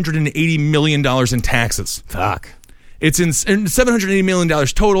 $780 million in taxes. Fuck. It's in $780 million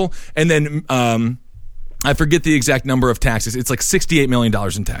total, and then... I forget the exact number of taxes. It's like $68 million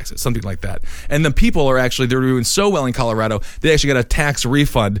in taxes, something like that. And the people they're doing so well in Colorado, they actually got a tax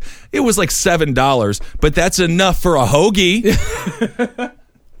refund. It was like $7, but that's enough for a hoagie.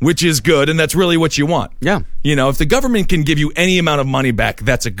 which is good, and that's really what you want. Yeah. You know, if the government can give you any amount of money back,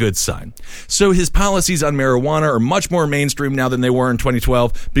 that's a good sign. So his policies on marijuana are much more mainstream now than they were in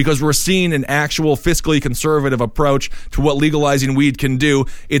 2012 because we're seeing an actual fiscally conservative approach to what legalizing weed can do.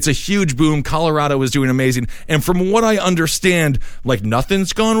 It's a huge boom. Colorado is doing amazing. And from what I understand, like,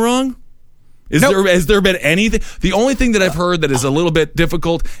 nothing's gone wrong. Has there been anything? The only thing that I've heard that is a little bit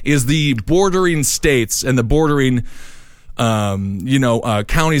difficult is the bordering states and the bordering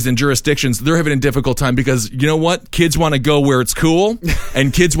counties and jurisdictions. They're having a difficult time because, you know what? Kids want to go where it's cool,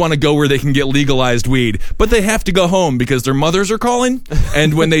 and kids want to go where they can get legalized weed. But they have to go home because their mothers are calling.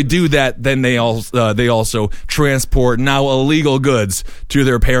 And when they do that, then they also transport now illegal goods to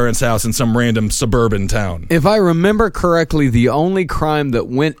their parents' house in some random suburban town. If I remember correctly, the only crime that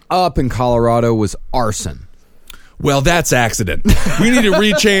went up in Colorado was arson. Well, that's accident. We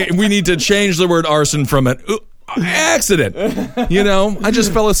need to change the word arson from an accident. You know, I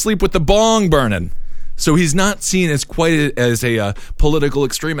just fell asleep with the bong burning. So he's not seen as quite as a political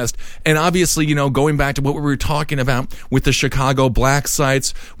extremist. And obviously, you know, going back to what we were talking about with the Chicago black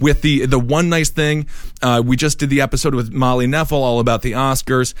sites, with the one nice thing, we just did the episode with Molly Neffel all about the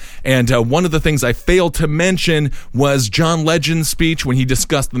Oscars. And one of the things I failed to mention was John Legend's speech when he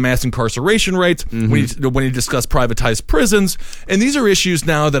discussed the mass incarceration rates, when he discussed privatized prisons. And these are issues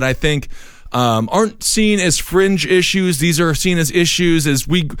now that I think aren't seen as fringe issues. These are seen as issues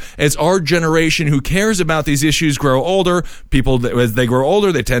as our generation who cares about these issues grow older. People, as they grow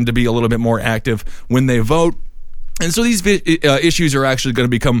older, they tend to be a little bit more active when they vote. And so these issues are actually going to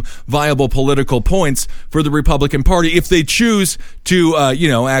become viable political points for the Republican Party if they choose to,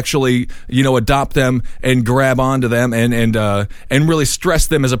 adopt them and grab onto them and really stress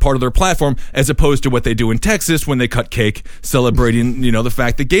them as a part of their platform, as opposed to what they do in Texas when they cut cake celebrating, the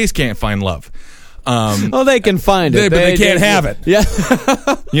fact that gays can't find love. Well, they can find it, but they can't have it. Yeah.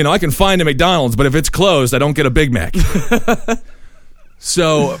 I can find a McDonald's, but if it's closed, I don't get a Big Mac.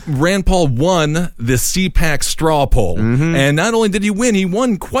 So Rand Paul won the CPAC straw poll, and not only did he win, he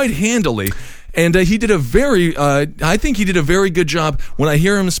won quite handily. And he did I think he did a very good job. When I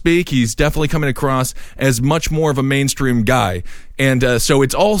hear him speak, he's definitely coming across as much more of a mainstream guy. And so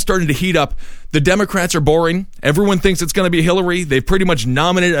it's all starting to heat up. The Democrats are boring. Everyone thinks it's going to be Hillary. They've pretty much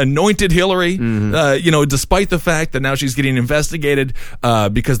anointed Hillary, despite the fact that now she's getting investigated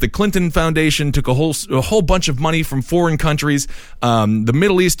because the Clinton Foundation took a whole bunch of money from foreign countries, the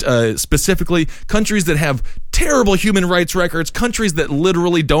Middle East specifically, countries that have terrible human rights records, countries that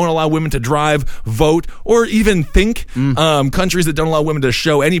literally don't allow women to drive, vote, or even think, countries that don't allow women to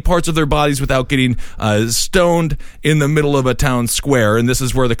show any parts of their bodies without getting stoned in the middle of a town square. And this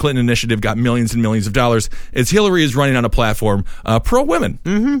is where the Clinton Initiative got millions and millions of dollars, as Hillary is running on a platform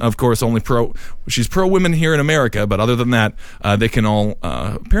pro-women. Of course, she's pro-women here in America, but other than that, they can all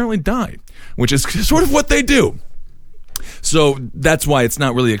apparently die, which is sort of what they do. So that's why it's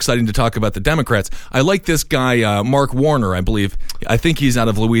not really exciting to talk about the Democrats. I like this guy, Mark Warner, I believe. I think he's out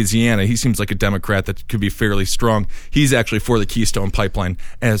of Louisiana. He seems like a Democrat that could be fairly strong. He's actually for the Keystone Pipeline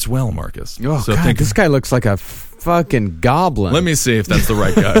as well, Marcus. Oh, so God, this guy looks like a fucking goblin. Let me see if that's the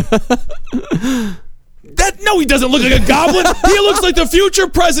right guy. No, he doesn't look like a goblin. He looks like the future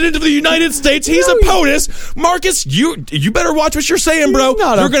president of the United States. He's a POTUS. Marcus, you better watch what you're saying, bro.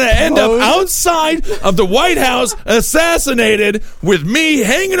 You're going to end up outside of the White House, assassinated, with me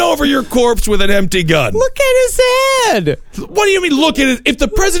hanging over your corpse with an empty gun. Look at his head. What do you mean, look at it? If the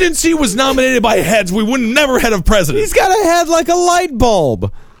presidency was nominated by heads, we would never had a president. He's got a head like a light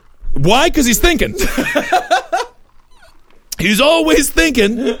bulb. Why? Because he's thinking. He's always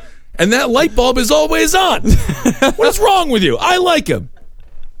thinking. And that light bulb is always on. What's wrong with you? I like him.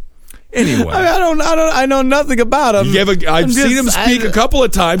 Anyway, I know nothing about him. I've seen him speak a couple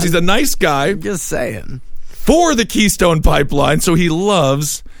of times. He's a nice guy. I'm just saying. For the Keystone Pipeline, so he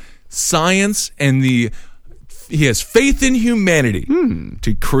loves science and he has faith in humanity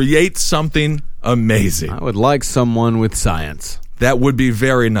to create something amazing. I would like someone with science. That would be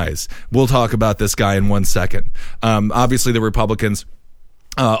very nice. We'll talk about this guy in 1 second. Obviously, the Republicans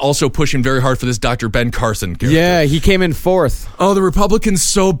also pushing very hard for this Dr. Ben Carson character. Yeah, he came in fourth. Oh, the Republicans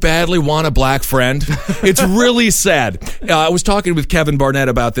so badly want a black friend. It's really sad. I was talking with Kevin Barnett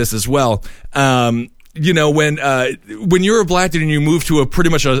about this as well. When you're a black dude and you move to a pretty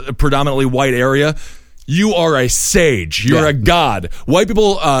much a predominantly white area, you are a sage. You're a god. White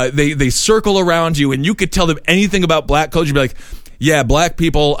people, they circle around you, and you could tell them anything about black culture. You'd be like, yeah, black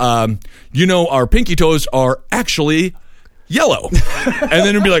people, our pinky toes are actually yellow. And then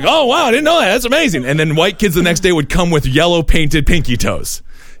it'd be like, oh, wow, I didn't know that. That's amazing. And then white kids the next day would come with yellow painted pinky toes.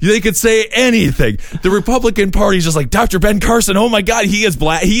 They could say anything. The Republican Party's just like, Dr. Ben Carson, oh my God, he is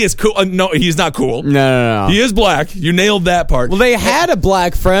black. He is cool. No, he's not cool. No. He is black. You nailed that part. Well, they had a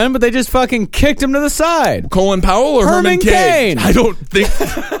black friend, but they just fucking kicked him to the side. Colin Powell or Herman Cain? I don't think,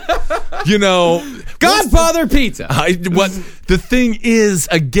 Godfather Pizza. The thing is,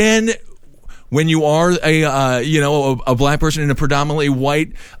 again, when you are a black person in a predominantly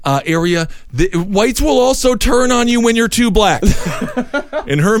white area, whites will also turn on you when you're too black.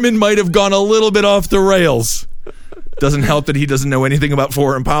 And Herman might have gone a little bit off the rails. Doesn't help that he doesn't know anything about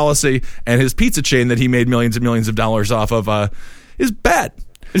foreign policy, and his pizza chain that he made millions and millions of dollars off of is bad.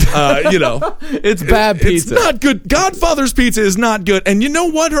 It's bad pizza. It's not good. Godfather's pizza is not good. And you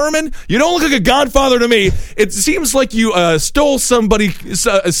know what, Herman? You don't look like a godfather to me. It seems like you stole somebody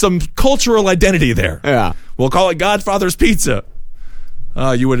some cultural identity there. Yeah. We'll call it Godfather's Pizza.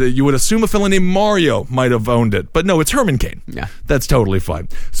 You would assume a fellow named Mario might have owned it, but no, it's Herman Cain. Yeah, that's totally fine.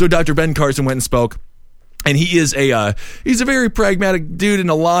 So Dr. Ben Carson went and spoke. And he is he's a very pragmatic dude in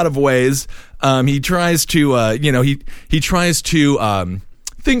a lot of ways. He tries to he tries to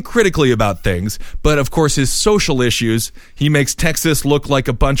think critically about things, but of course his social issues, he makes Texas look like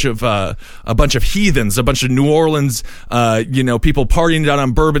a bunch of heathens, a bunch of New Orleans people partying down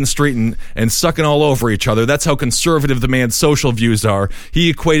on Bourbon Street and sucking all over each other. That's how conservative the man's social views are. He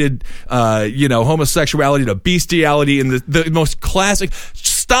equated homosexuality to bestiality in the most classic.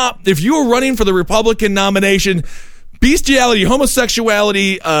 Stop. If you were running for the Republican nomination, bestiality,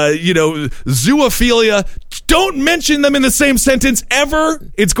 homosexuality, zoophilia, don't mention them in the same sentence ever.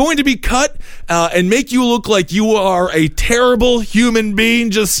 It's going to be cut and make you look like you are a terrible human being.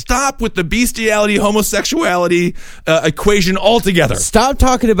 Just stop with the bestiality, homosexuality equation altogether. Stop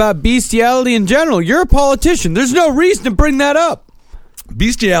talking about bestiality in general. You're a politician. There's no reason to bring that up.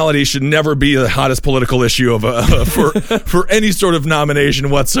 Bestiality should never be the hottest political issue for any sort of nomination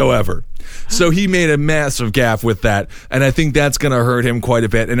whatsoever. So he made a massive gaffe with that, and I think that's going to hurt him quite a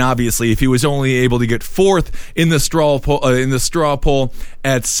bit. And obviously, if he was only able to get fourth in the straw poll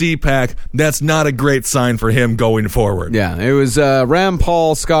at CPAC, that's not a great sign for him going forward. Yeah, it was Rand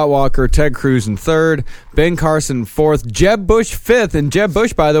Paul, Scott Walker, Ted Cruz in third, Ben Carson fourth, Jeb Bush fifth, and Jeb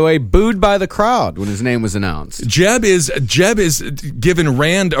Bush, by the way, booed by the crowd when his name was announced. Jeb is giving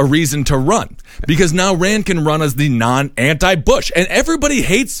Rand a reason to run, because now Rand can run as the non-anti-Bush, and everybody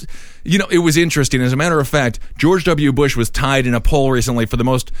hates. It was interesting. As a matter of fact, George W. Bush was tied in a poll recently for the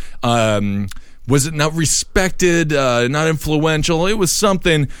most, was it not respected, not influential? It was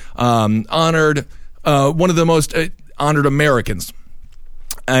something honored, one of the most honored Americans.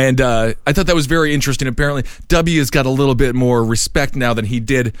 And I thought that was very interesting. Apparently, W has got a little bit more respect now than he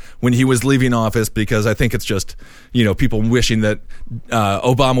did when he was leaving office, because I think it's just, people wishing that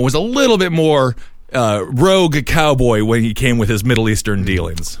Obama was a little bit more rogue cowboy when he came with his Middle Eastern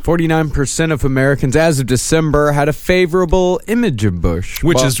dealings. 49% of Americans as of December had a favorable image of Bush.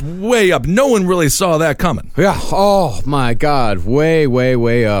 Which is way up. No one really saw that coming. Yeah. Oh, my God. Way, way,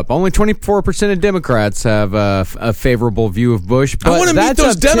 way up. Only 24% of Democrats have a favorable view of Bush. But I want to meet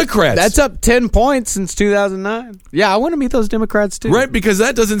those Democrats. That's up 10 points since 2009. Yeah, I want to meet those Democrats, too. Right, because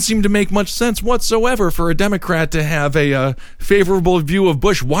that doesn't seem to make much sense whatsoever for a Democrat to have a favorable view of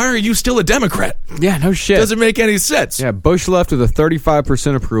Bush. Why are you still a Democrat? Yeah, no shit. Doesn't make any sense. Yeah, Bush left with a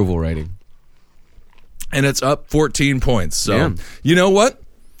 35% approval rating. And it's up 14 points. So, You know what?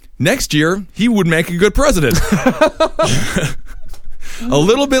 Next year, he would make a good president. A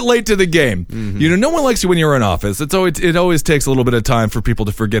little bit late to the game. Mm-hmm. No one likes you when you're in office. It always takes a little bit of time for people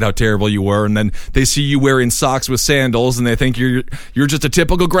to forget how terrible you were, and then they see you wearing socks with sandals, and they think you're just a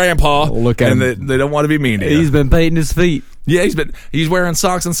typical grandpa. Look at him. And they don't want to be mean to you. He's been painting his feet. Yeah, he's wearing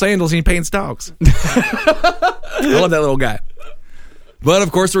socks and sandals, and he paints dogs. I love that little guy. But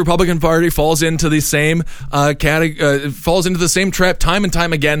of course, the Republican Party falls into the same trap time and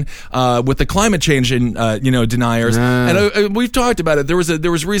time again with the climate change deniers. And we've talked about it.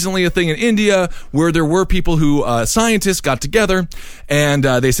 There was recently a thing in India where there were people who scientists got together and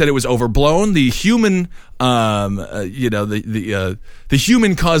they said it was overblown. The human the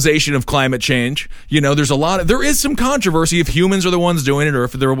human causation of climate change. There is some controversy if humans are the ones doing it or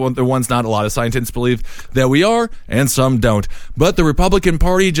if they're the ones not. A lot of scientists believe that we are, and some don't. But the Republican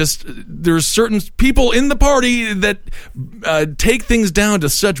Party there's certain people in the party that take things down to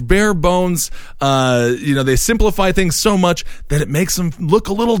such bare bones. They simplify things so much that it makes them look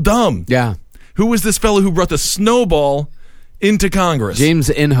a little dumb. Yeah. Who was this fellow who brought the snowball into Congress? James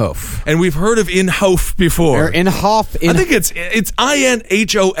Inhofe. And we've heard of Inhofe before. Or Inhofe. I think it's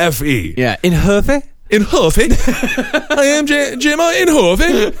Inhofe. Yeah, Inhofe. in Huffing. I am Gemma in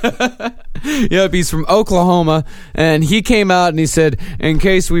Huffing. Yep, he's from Oklahoma, and he came out and he said, in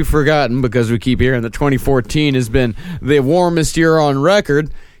case we've forgotten, because we keep hearing that 2014 has been the warmest year on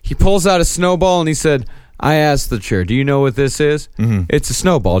record, he pulls out a snowball and he said, I asked the chair, do you know what this is? Mm-hmm. It's a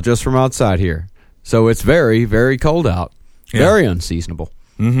snowball just from outside here. So it's very, very cold out. Yeah. Very unseasonable.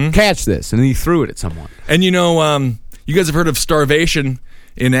 Mm-hmm. Catch this. And he threw it at someone. And you guys have heard of starvation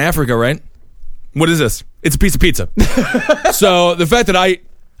in Africa, right? What is this? It's a piece of pizza. So the fact that I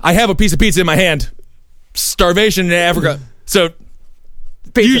have a piece of pizza in my hand, starvation in Africa. So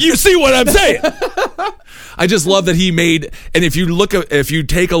you see what I'm saying. I just love that he made, and if you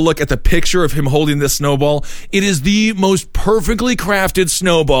take a look at the picture of him holding this snowball, it is the most perfectly crafted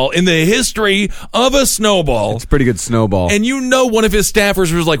snowball in the history of a snowball. It's a pretty good snowball. And one of his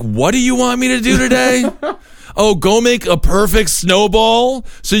staffers was like, what do you want me to do today? Oh, go make a perfect snowball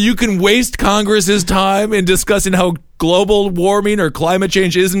so you can waste Congress's time in discussing how global warming or climate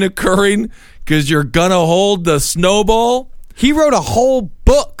change isn't occurring because you're going to hold the snowball? He wrote a whole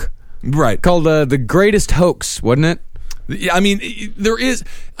book. Right. Called The Greatest Hoax, wasn't it? I mean, there is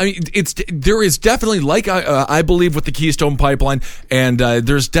definitely, like I believe with the Keystone Pipeline, and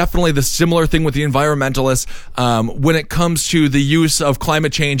there's definitely the similar thing with the environmentalists when it comes to the use of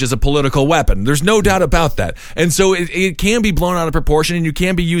climate change as a political weapon. There's no doubt about that. And so it can be blown out of proportion, and you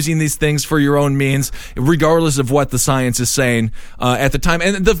can be using these things for your own means, regardless of what the science is saying at the time.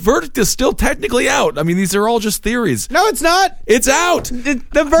 And the verdict is still technically out. I mean, these are all just theories. No, it's not. It's out. The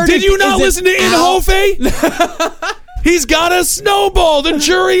verdict. Did you not listen to Inhofe? He's got a snowball. The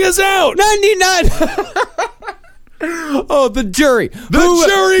jury is out. 99. Oh, the jury. The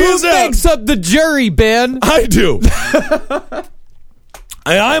jury is out. Who makes up the jury, Ben? I do.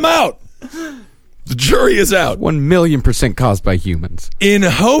 I'm out. The jury is out. 1,000,000% caused by humans.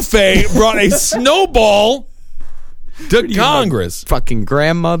 Inhofe brought a snowball to Congress. Fucking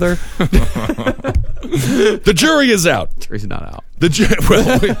grandmother. The jury is out. The jury's not out.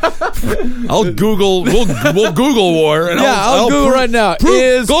 I'll Google. We'll Google war. And I'll Google right now.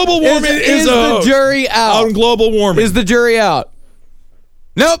 Global warming is the jury out? On global warming, is the jury out?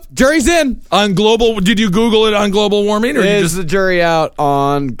 Nope, jury's in on global. Did you Google it on global warming, or is the jury out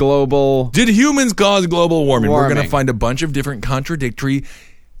on global? Did humans cause global warming? We're going to find a bunch of different contradictory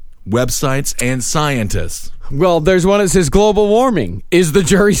websites and scientists. Well, there's one that says global warming. Is the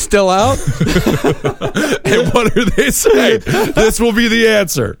jury still out? And what do they say? This will be the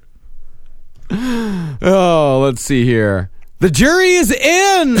answer. Oh, let's see here. The jury is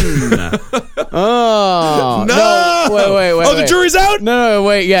in. Oh. No. Wait. Oh, the jury's out? No,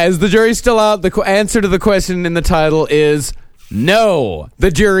 wait. Yeah, is the jury still out? The answer to the question in the title is no.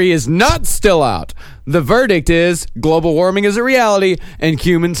 The jury is not still out. The verdict is global warming is a reality and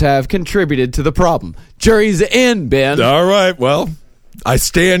humans have contributed to the problem. Jury's in, Ben. All right, well, I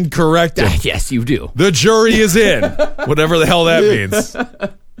stand corrected. Yes, you do. The jury is in. Whatever the hell that means.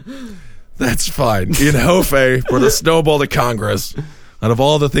 That's fine. Inhofe brought a snowball to Congress. Out of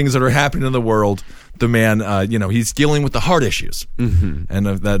all the things that are happening in the world, the man, he's dealing with the hard issues. Mm-hmm. And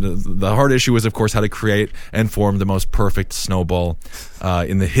the hard issue is, of course, how to create and form the most perfect snowball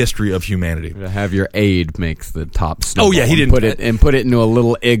in the history of humanity. To have your aide makes the top snowball. Oh, yeah, he didn't put it into a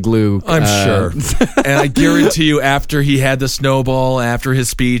little igloo. I'm sure. And I guarantee you, after he had the snowball, after his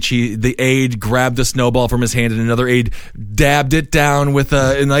speech, the aide grabbed the snowball from his hand, and another aide dabbed it down with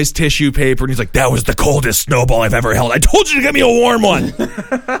a nice tissue paper, and he's like, "That was the coldest snowball I've ever held. I told you to get me a warm one."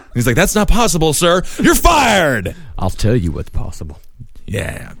 He's like, "That's not possible, sir. You're fired." I'll tell you what's possible.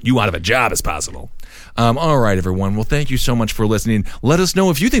 Yeah, you out of a job is possible. All right, everyone. Well, thank you so much for listening. Let us know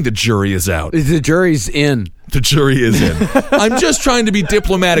if you think the jury is out. The jury's in. The jury is in. I'm just trying to be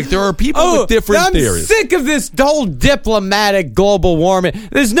diplomatic. There are people with different theories. I'm sick of this whole diplomatic global warming.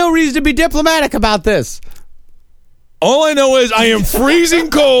 There's no reason to be diplomatic about this. All I know is I am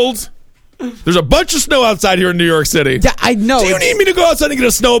freezing cold. There's a bunch of snow outside here in New York City. Yeah, I know. Do you need me to go outside and get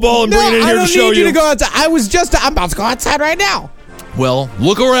a snowball and bring it in here to show you? No, I don't need you to go outside. I'm about to go outside right now. Well,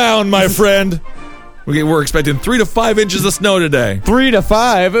 look around, my friend. We're expecting 3 to 5 inches of snow today. 3 to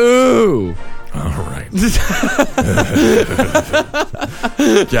 5? Ooh. All right.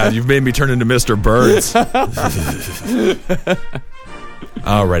 God, you've made me turn into Mr. Burns.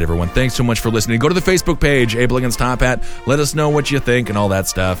 All right, everyone. Thanks so much for listening. Go to the Facebook page, Abe Lincoln's Top Hat. Let us know what you think and all that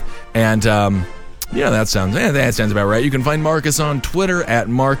stuff. And, that sounds about right. You can find Marcus on Twitter at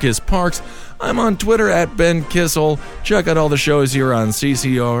Marcus Parks. I'm on Twitter at Ben Kissel. Check out all the shows here on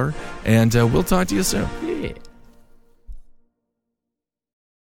CCR, and we'll talk to you soon. Yeah.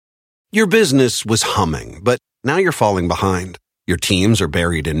 Your business was humming, but now you're falling behind. Your teams are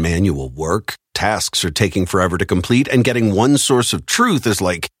buried in manual work, tasks are taking forever to complete, and getting one source of truth is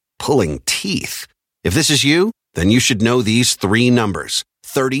like pulling teeth. If this is you, then you should know these three numbers.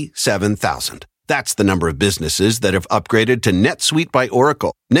 37,000. That's the number of businesses that have upgraded to NetSuite by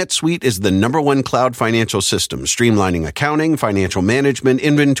Oracle. NetSuite is the #1 cloud financial system, streamlining accounting, financial management,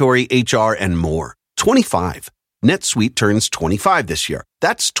 inventory, HR, and more. 25. NetSuite turns 25 this year.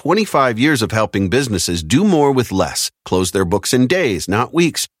 That's 25 years of helping businesses do more with less, close their books in days, not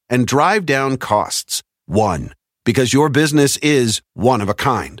weeks, and drive down costs. 1. Because your business is one of a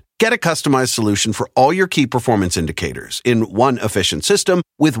kind. Get a customized solution for all your key performance indicators in one efficient system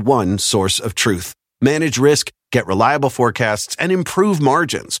with one source of truth. Manage risk, get reliable forecasts, and improve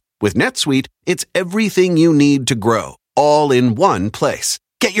margins. With NetSuite, it's everything you need to grow, all in one place.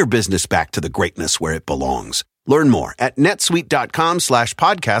 Get your business back to the greatness where it belongs. Learn more at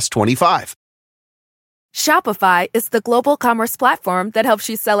netsuite.com/podcast25. Shopify is the global commerce platform that helps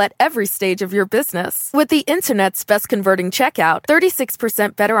you sell at every stage of your business. With the internet's best converting checkout,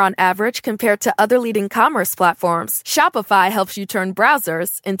 36% better on average compared to other leading commerce platforms, Shopify helps you turn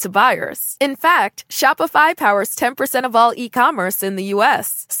browsers into buyers. In fact, Shopify powers 10% of all e-commerce in the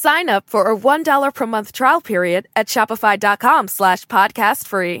U.S. Sign up for a $1 per month trial period at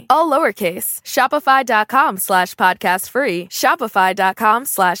shopify.com/podcast-free. All lowercase, shopify.com/podcast-free,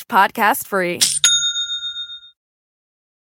 shopify.com/podcast-free.